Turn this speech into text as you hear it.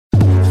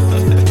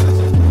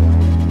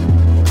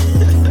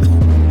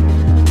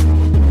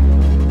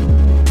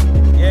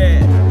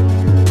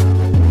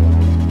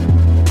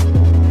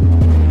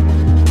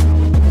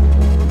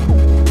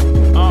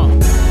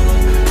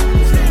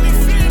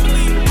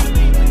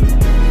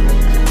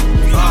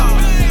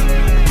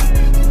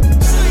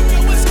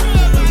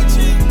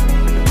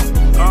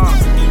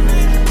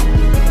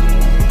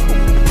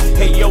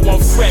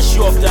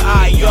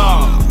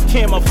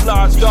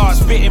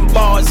spitting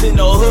bars in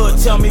the hood,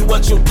 tell me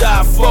what you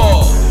die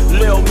for.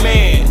 Lil'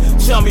 man,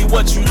 tell me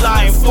what you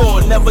lying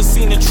for. Never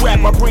seen a trap,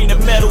 I bring the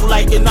metal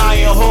like an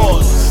iron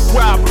horse.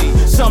 Probably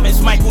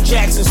summons Michael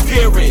Jackson's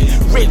spirit.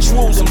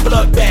 Rituals and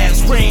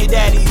bloodbaths, praying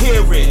that he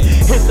hear it.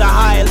 Hit the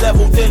higher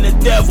level than the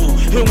devil.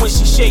 And when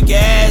she shake your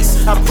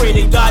ass, I pray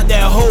to God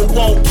that hoe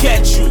won't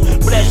catch you.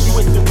 But as you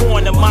hit the war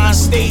in the mind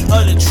state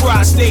of the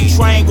tri-state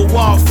triangle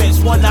offense,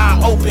 one eye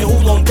open, who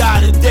gon'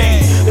 die today?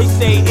 They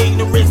say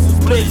ignorance is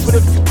bliss, but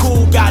if you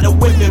cool, got a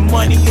whip and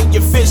money in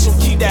your fist, so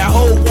keep that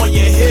hoe on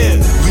your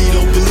hip. We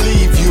don't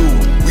believe you.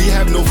 We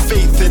have no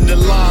faith in the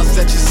lies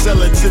that you're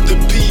selling to the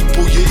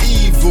people. You're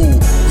evil.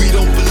 We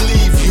don't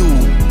believe you.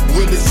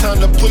 When it's time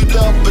to put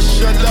up or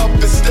shut up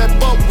and step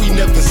up, we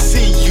never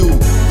see you.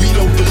 We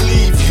don't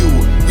believe you.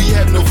 We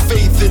have no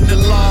faith in the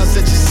lies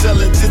that you're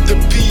selling to the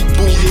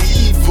people. You're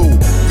evil.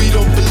 We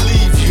don't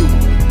believe you.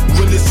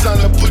 When it's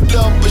time to put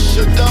up or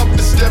shut up and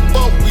step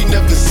up, we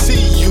never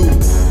see you.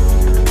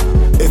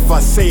 If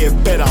I say it,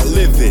 bet I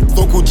live it.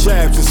 Vocal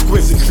jabs,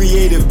 exquisite,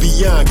 creative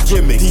beyond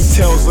gimmicks.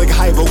 Details like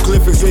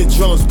hieroglyphics,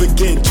 eardrums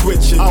begin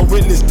twitching. I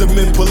witnessed the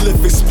men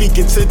prolific,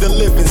 speaking to the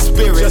living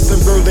spirit.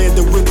 Justin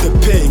Verlander with the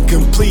pen,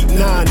 complete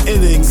 9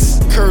 innings.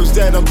 Curves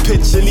that I'm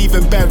pitching,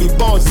 even Barry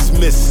Bonds is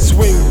missing.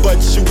 Swing, but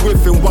you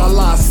whiffing while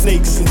I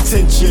snakes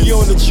intentions. You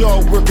on the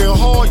job working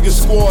hard, your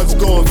squad's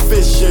going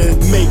fishing.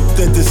 Make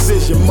the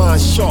decision,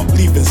 mind sharp,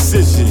 leave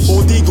incisions.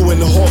 Old Eagle in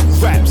the Hawk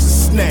raps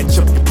and snatch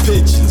up your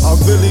pitches. I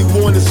really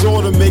want this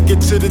order. Make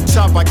it to the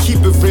top, I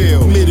keep it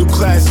real. Middle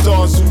class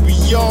stars who we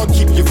are,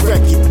 keep your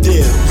record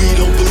deal. We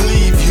don't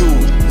believe you.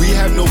 We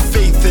have no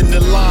faith in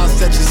the lies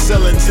that you're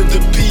selling to the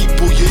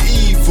people. You're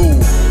evil.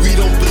 We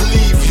don't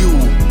believe you.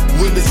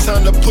 When it's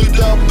time to put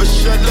up or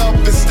shut up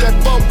and step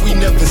up, we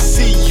never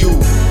see you.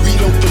 We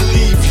don't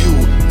believe you.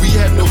 We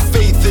have no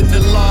faith in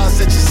the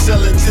lies that you're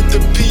selling to the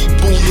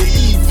people. You're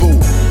evil.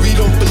 We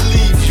don't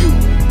believe you.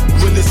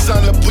 When it's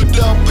time to put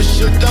up or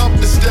shut up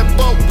and step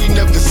up, we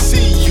never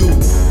see you.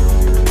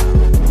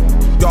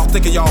 Y'all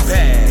thinking y'all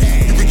bad.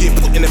 You can get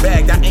put in the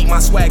bag, that ain't my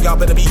swag, y'all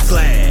better be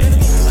glad.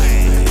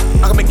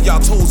 I can make y'all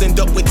toes end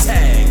up with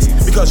tags,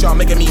 because y'all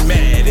making me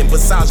mad, and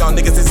besides y'all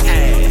niggas is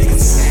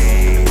ass.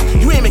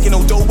 You ain't making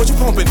no dough, what you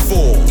pumping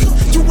for?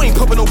 You ain't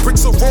pumping no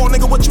bricks or raw,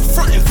 nigga, what you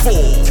frontin'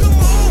 for?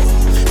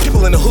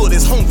 People in the hood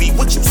is hungry,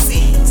 what you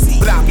see?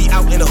 But I be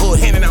out in the hood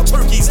handing out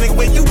turkeys, nigga,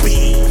 where you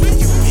be?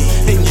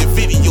 In your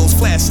videos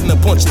flashing a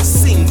bunch of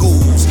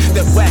singles,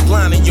 that whack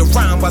line in your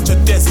rhyme about your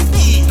desert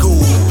eagle.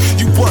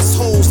 You bust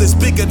holes that's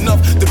big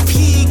enough to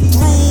peek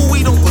through.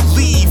 We don't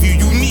believe you,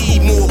 you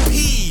need more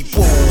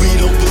people. We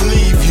don't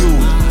believe you.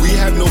 We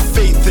have no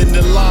faith in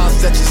the lies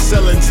that you're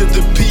selling to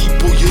the people.